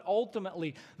place, but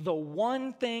ultimately, the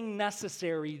one thing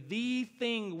necessary, the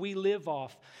thing we live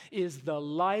off, is the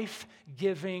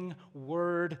life-giving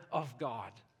Word of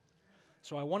God.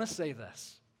 So I want to say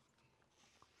this.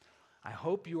 I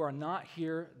hope you are not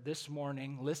here this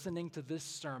morning listening to this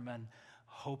sermon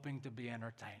hoping to be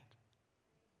entertained.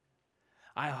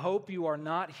 I hope you are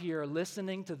not here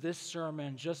listening to this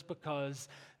sermon just because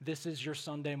this is your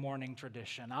Sunday morning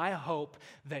tradition. I hope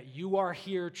that you are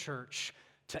here, church,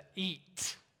 to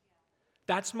eat.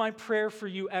 That's my prayer for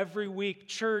you every week.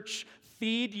 Church,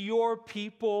 feed your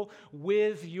people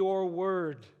with your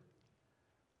word.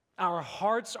 Our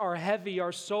hearts are heavy,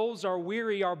 our souls are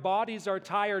weary, our bodies are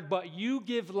tired, but you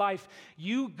give life.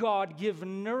 You, God, give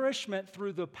nourishment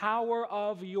through the power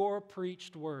of your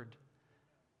preached word.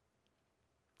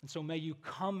 And so may you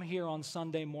come here on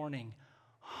Sunday morning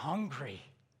hungry,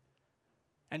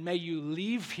 and may you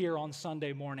leave here on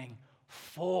Sunday morning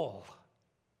full.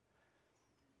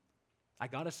 I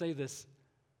got to say this,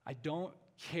 I don't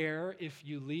care if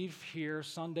you leave here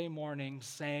Sunday morning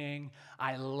saying,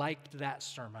 "I liked that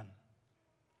sermon."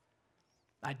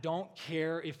 I don't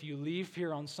care if you leave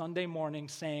here on Sunday morning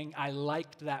saying, "I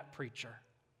liked that preacher."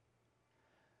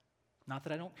 Not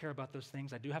that I don't care about those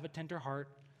things. I do have a tender heart.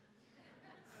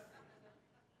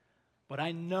 But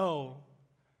I know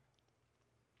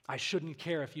I shouldn't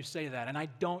care if you say that, and I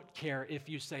don't care if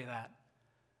you say that.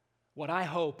 What I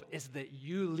hope is that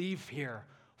you leave here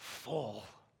full.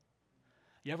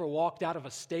 You ever walked out of a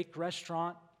steak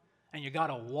restaurant and you got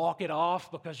to walk it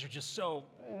off because you're just so,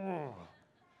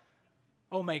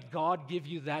 oh, may God give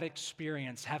you that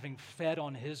experience having fed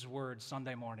on His Word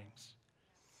Sunday mornings.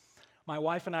 My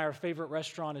wife and I, our favorite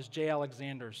restaurant is J.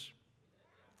 Alexander's.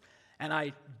 And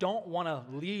I don't want to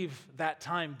leave that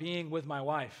time being with my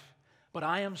wife, but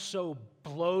I am so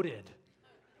bloated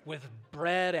with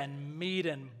bread and meat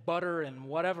and butter and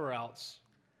whatever else.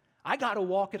 I got to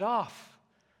walk it off.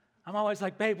 I'm always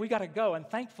like, "Babe, we got to go." And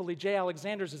thankfully, J.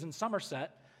 Alexander's is in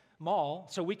Somerset Mall,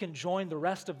 so we can join the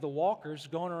rest of the walkers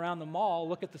going around the mall,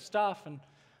 look at the stuff, and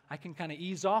I can kind of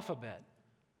ease off a bit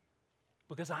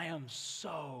because I am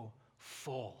so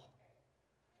full.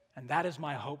 And that is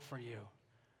my hope for you.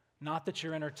 Not that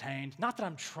you're entertained, not that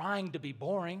I'm trying to be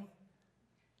boring.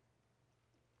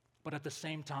 But at the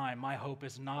same time, my hope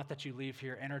is not that you leave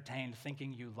here entertained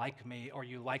thinking you like me or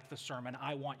you like the sermon.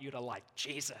 I want you to like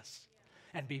Jesus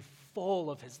and be full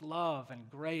of his love and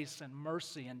grace and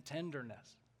mercy and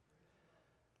tenderness.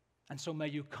 And so may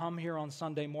you come here on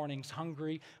Sunday mornings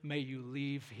hungry. May you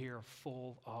leave here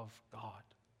full of God.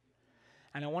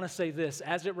 And I want to say this,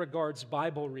 as it regards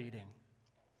Bible reading,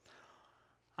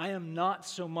 I am not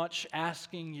so much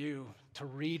asking you to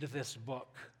read this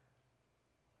book.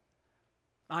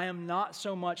 I am not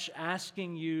so much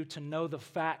asking you to know the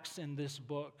facts in this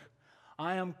book.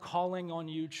 I am calling on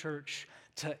you, church,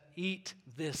 to eat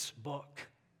this book.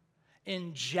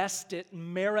 Ingest it,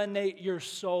 marinate your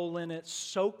soul in it,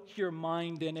 soak your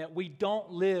mind in it. We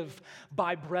don't live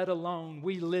by bread alone.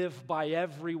 We live by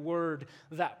every word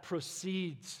that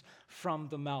proceeds from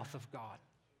the mouth of God.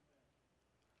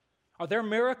 Are there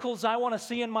miracles I want to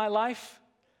see in my life?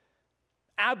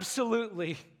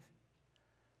 Absolutely.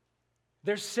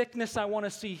 There's sickness I want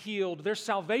to see healed. There's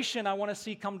salvation I want to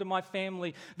see come to my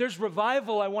family. There's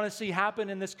revival I want to see happen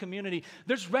in this community.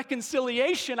 There's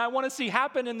reconciliation I want to see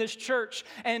happen in this church.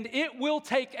 And it will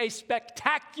take a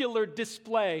spectacular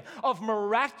display of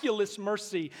miraculous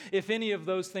mercy if any of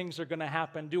those things are going to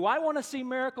happen. Do I want to see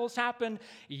miracles happen?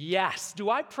 Yes. Do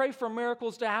I pray for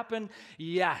miracles to happen?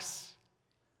 Yes.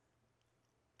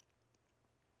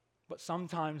 But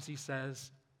sometimes he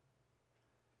says,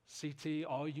 CT,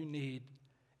 all you need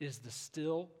is the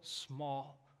still,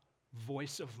 small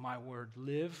voice of my word.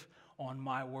 Live on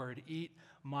my word. Eat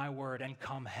my word. And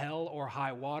come hell or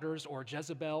high waters or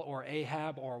Jezebel or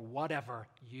Ahab or whatever,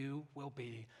 you will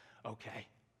be okay.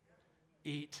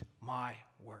 Eat my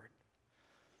word.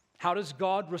 How does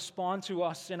God respond to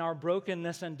us in our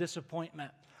brokenness and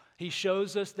disappointment? He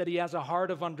shows us that he has a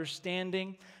heart of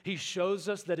understanding. He shows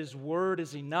us that his word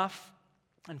is enough.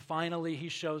 And finally, he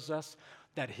shows us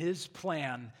that his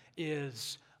plan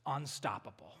is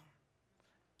unstoppable.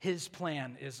 His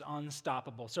plan is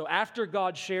unstoppable. So after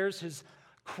God shares his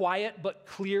quiet but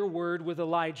clear word with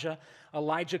Elijah,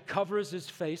 Elijah covers his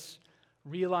face,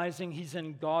 realizing he's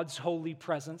in God's holy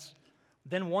presence.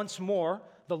 Then once more,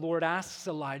 the Lord asks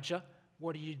Elijah,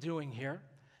 "What are you doing here?"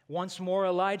 Once more,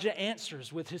 Elijah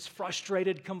answers with his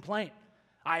frustrated complaint.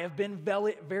 "I have been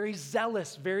very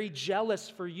zealous, very jealous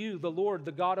for you, the Lord,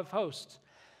 the God of hosts."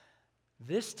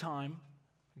 This time,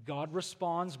 God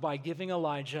responds by giving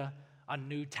Elijah a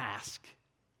new task.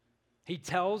 He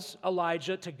tells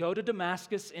Elijah to go to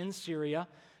Damascus in Syria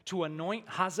to anoint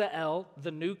Hazael,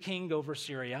 the new king over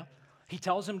Syria. He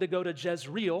tells him to go to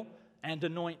Jezreel and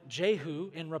anoint Jehu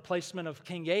in replacement of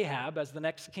King Ahab as the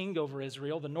next king over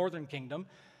Israel, the northern kingdom.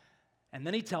 And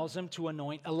then he tells him to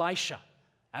anoint Elisha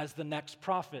as the next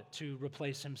prophet to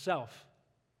replace himself.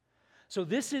 So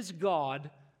this is God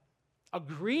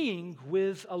agreeing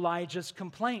with Elijah's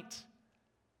complaint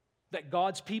that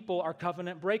God's people are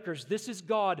covenant breakers. This is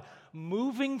God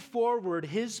moving forward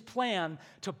his plan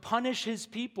to punish his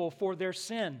people for their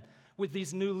sin with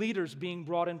these new leaders being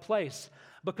brought in place.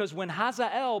 Because when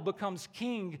Hazael becomes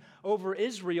king over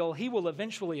Israel, he will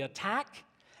eventually attack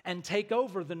and take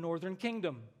over the northern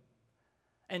kingdom.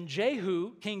 And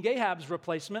Jehu, King Ahab's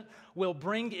replacement, will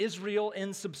bring Israel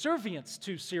in subservience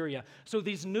to Syria. So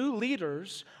these new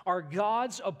leaders are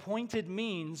God's appointed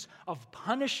means of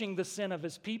punishing the sin of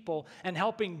his people and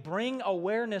helping bring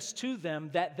awareness to them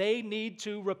that they need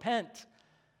to repent.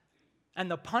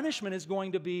 And the punishment is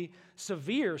going to be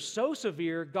severe, so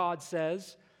severe, God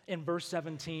says in verse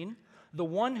 17, "The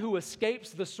one who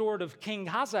escapes the sword of King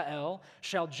Hazael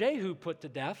shall Jehu put to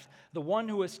death. The one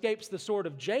who escapes the sword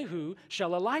of Jehu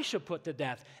shall Elisha put to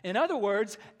death." In other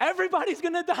words, everybody's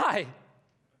going to die.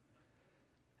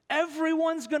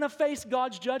 Everyone's going to face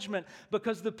God's judgment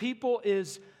because the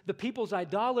people's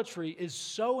idolatry is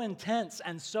so intense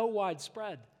and so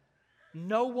widespread.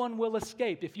 No one will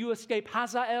escape. If you escape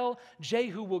Hazael,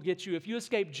 Jehu will get you. If you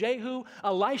escape Jehu,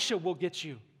 Elisha will get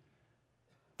you.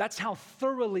 That's how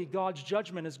thoroughly God's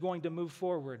judgment is going to move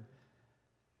forward.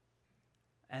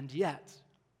 And yet,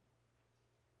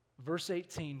 verse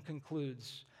 18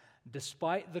 concludes,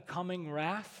 despite the coming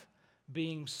wrath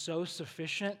being so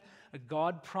sufficient,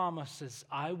 God promises,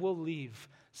 "I will leave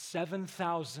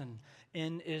 7,000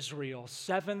 in Israel,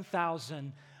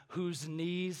 7,000 whose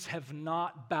knees have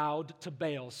not bowed to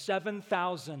Baal,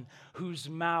 7,000 whose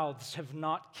mouths have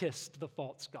not kissed the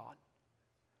false god."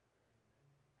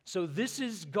 So this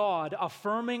is God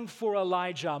affirming for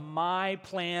Elijah, my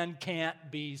plan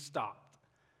can't be stopped.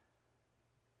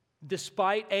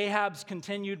 Despite Ahab's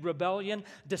continued rebellion,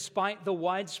 despite the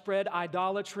widespread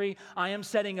idolatry, I am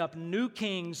setting up new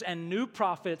kings and new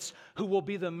prophets who will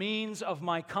be the means of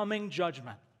my coming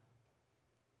judgment.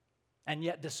 And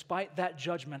yet, despite that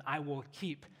judgment, I will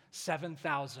keep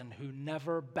 7,000 who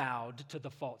never bowed to the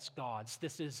false gods.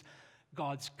 This is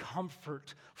God's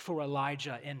comfort for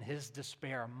Elijah in his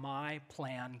despair. My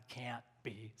plan can't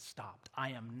be stopped.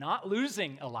 I am not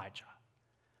losing, Elijah.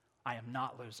 I am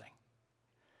not losing.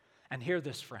 And hear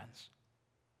this, friends.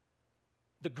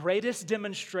 The greatest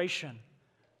demonstration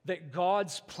that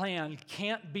God's plan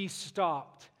can't be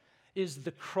stopped is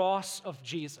the cross of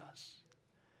Jesus.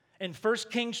 In 1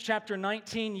 Kings chapter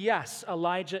 19, yes,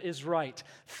 Elijah is right.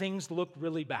 Things look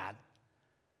really bad.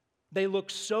 They look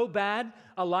so bad,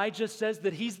 Elijah says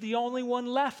that he's the only one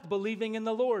left believing in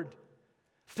the Lord.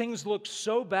 Things look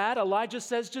so bad, Elijah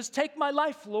says, just take my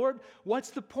life, Lord.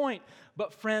 What's the point?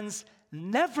 But friends,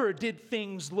 never did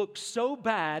things look so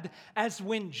bad as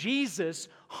when Jesus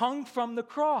hung from the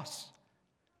cross.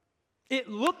 It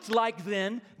looked like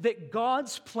then that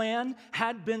God's plan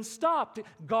had been stopped.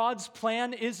 God's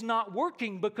plan is not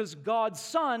working because God's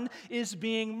Son is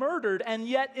being murdered. And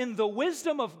yet, in the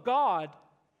wisdom of God,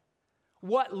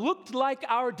 what looked like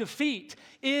our defeat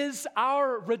is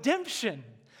our redemption.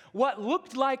 What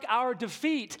looked like our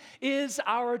defeat is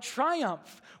our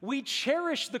triumph. We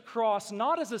cherish the cross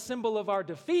not as a symbol of our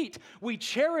defeat. We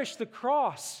cherish the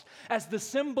cross as the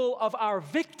symbol of our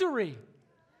victory.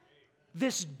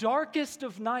 This darkest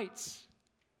of nights,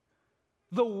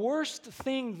 the worst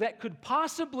thing that could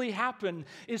possibly happen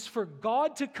is for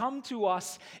God to come to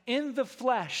us in the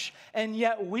flesh, and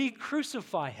yet we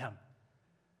crucify him.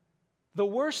 The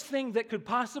worst thing that could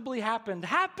possibly happen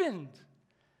happened.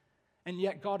 And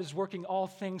yet God is working all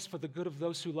things for the good of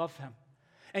those who love him.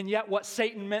 And yet what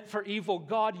Satan meant for evil,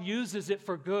 God uses it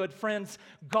for good. Friends,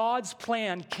 God's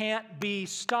plan can't be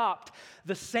stopped.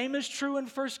 The same is true in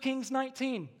 1 Kings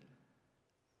 19.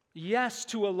 Yes,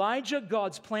 to Elijah,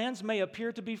 God's plans may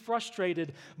appear to be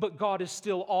frustrated, but God is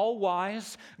still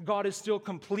all-wise, God is still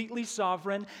completely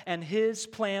sovereign, and his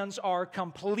plans are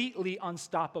completely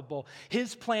unstoppable.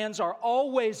 His plans are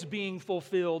always being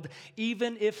fulfilled,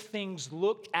 even if things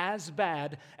look as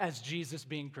bad as Jesus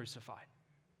being crucified.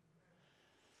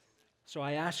 So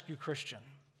I ask you, Christian,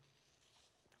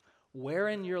 where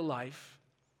in your life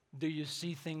do you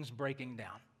see things breaking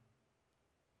down?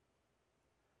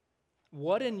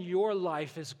 What in your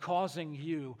life is causing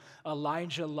you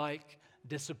Elijah-like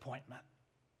disappointment?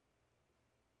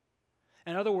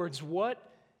 In other words, what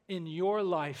in your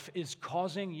life is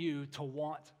causing you to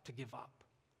want to give up?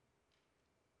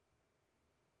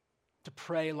 To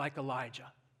pray like Elijah.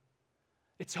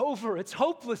 It's over. It's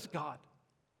hopeless, God.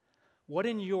 What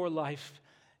in your life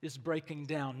is breaking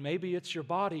down? Maybe it's your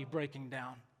body breaking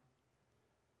down.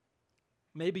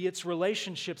 Maybe it's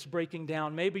relationships breaking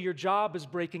down. Maybe your job is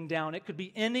breaking down. It could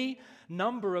be any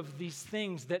number of these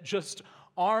things that just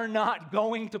are not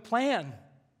going to plan.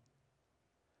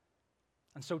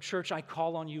 And so, church, I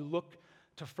call on you, look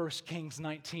to 1 Kings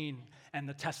 19 and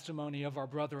the testimony of our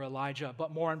brother Elijah,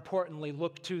 but more importantly,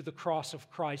 look to the cross of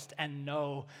Christ and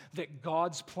know that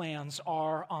God's plans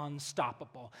are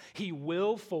unstoppable. He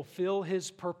will fulfill his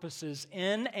purposes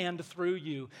in and through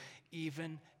you,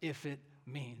 even if it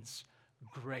means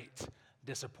great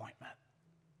disappointment.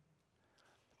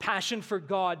 Passion for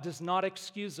God does not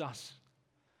excuse us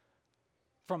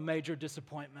from major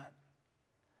disappointment.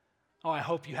 Oh, I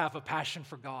hope you have a passion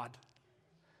for God.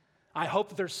 I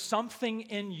hope there's something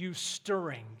in you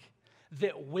stirring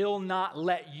that will not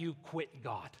let you quit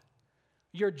God.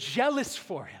 You're jealous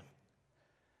for him.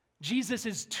 Jesus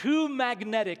is too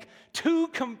magnetic, too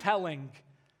compelling.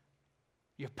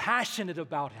 You're passionate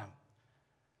about him.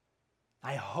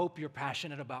 I hope you're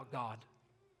passionate about God.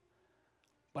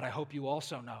 But I hope you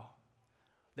also know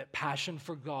that passion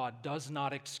for God does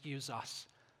not excuse us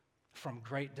from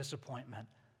great disappointment.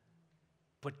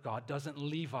 But God doesn't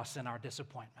leave us in our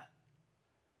disappointment.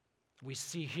 We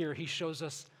see here he shows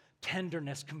us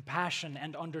tenderness, compassion,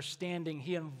 and understanding.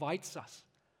 He invites us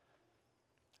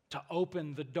to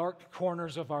open the dark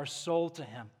corners of our soul to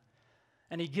him.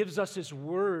 And he gives us his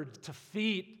word to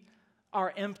feed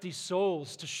our empty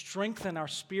souls, to strengthen our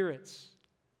spirits.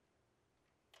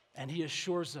 And he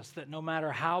assures us that no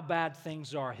matter how bad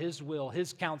things are, his will,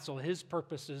 his counsel, his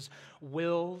purposes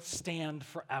will stand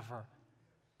forever.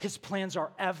 His plans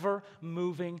are ever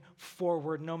moving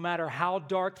forward, no matter how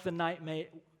dark the night may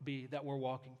be that we're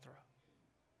walking through.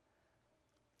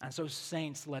 And so,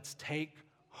 saints, let's take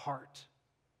heart.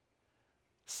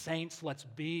 Saints, let's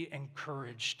be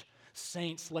encouraged.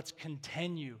 Saints, let's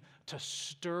continue to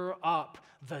stir up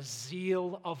the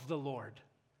zeal of the Lord,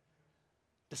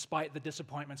 despite the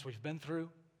disappointments we've been through,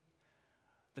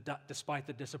 despite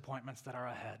the disappointments that are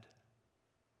ahead.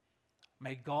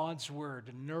 May God's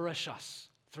word nourish us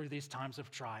through these times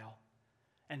of trial,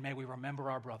 and may we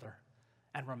remember our brother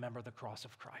and remember the cross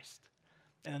of Christ.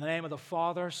 In the name of the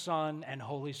Father, Son, and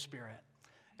Holy Spirit,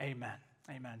 amen.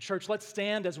 Amen. Church, let's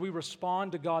stand as we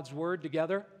respond to God's word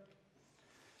together.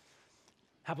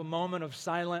 Have a moment of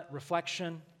silent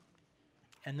reflection,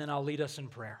 and then I'll lead us in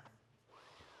prayer.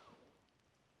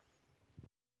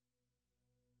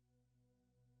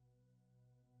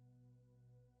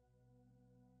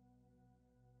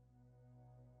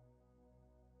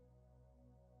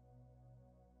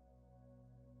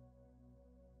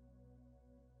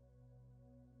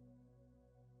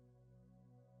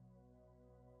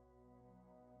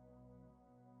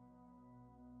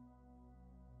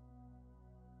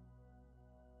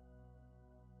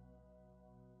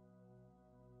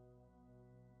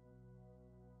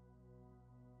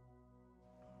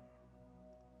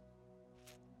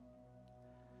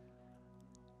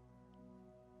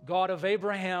 God of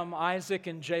Abraham, Isaac,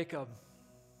 and Jacob,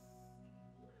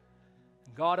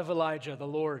 God of Elijah, the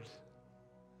Lord,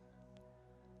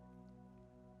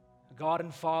 God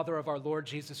and Father of our Lord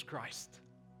Jesus Christ,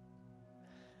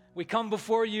 we come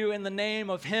before you in the name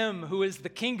of Him who is the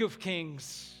King of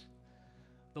Kings,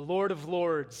 the Lord of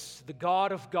Lords, the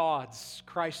God of gods,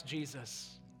 Christ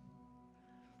Jesus.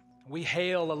 We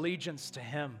hail allegiance to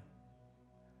Him.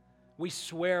 We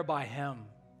swear by Him,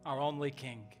 our only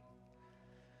King.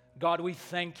 God, we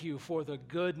thank you for the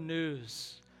good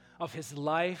news of His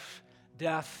life,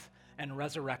 death, and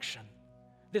resurrection.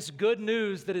 This good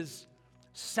news that is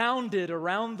sounded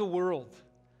around the world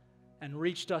and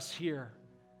reached us here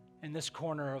in this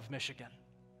corner of Michigan.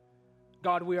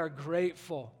 God, we are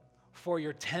grateful for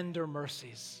your tender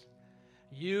mercies.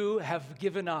 You have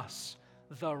given us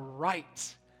the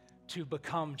right to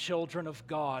become children of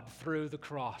God through the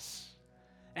cross.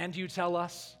 And you tell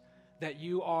us that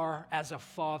you are, as a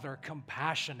father,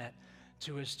 compassionate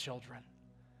to his children.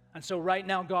 And so right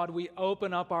now, God, we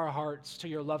open up our hearts to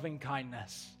your loving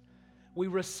kindness. We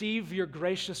receive your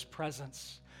gracious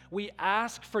presence. We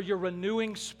ask for your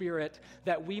renewing spirit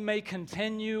that we may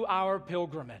continue our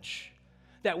pilgrimage,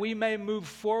 that we may move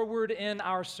forward in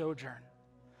our sojourn.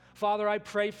 Father, I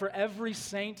pray for every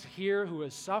saint here who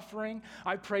is suffering.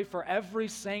 I pray for every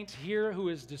saint here who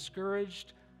is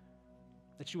discouraged,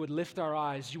 that you would lift our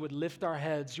eyes, you would lift our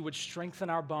heads, you would strengthen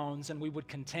our bones, and we would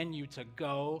continue to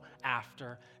go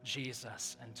after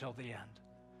Jesus until the end.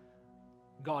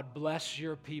 God, bless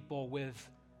your people with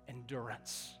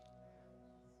endurance.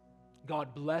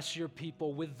 God, bless your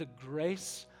people with the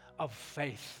grace of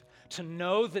faith, to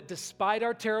know that despite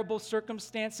our terrible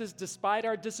circumstances, despite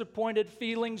our disappointed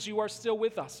feelings, you are still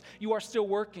with us. You are still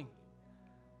working.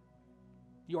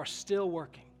 You are still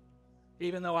working.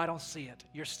 Even though I don't see it,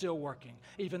 you're still working.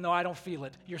 Even though I don't feel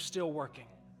it, you're still working.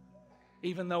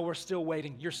 Even though we're still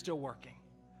waiting, you're still working.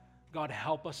 God,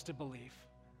 help us to believe.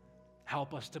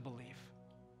 Help us to believe.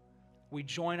 We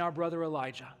join our brother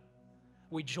Elijah.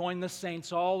 We join the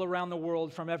saints all around the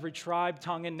world from every tribe,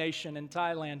 tongue, and nation in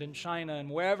Thailand and China and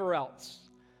wherever else,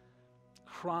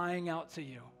 crying out to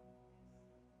you.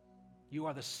 You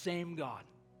are the same God.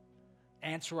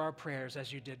 Answer our prayers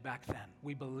as you did back then.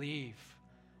 We believe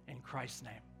in Christ's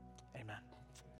name. Amen.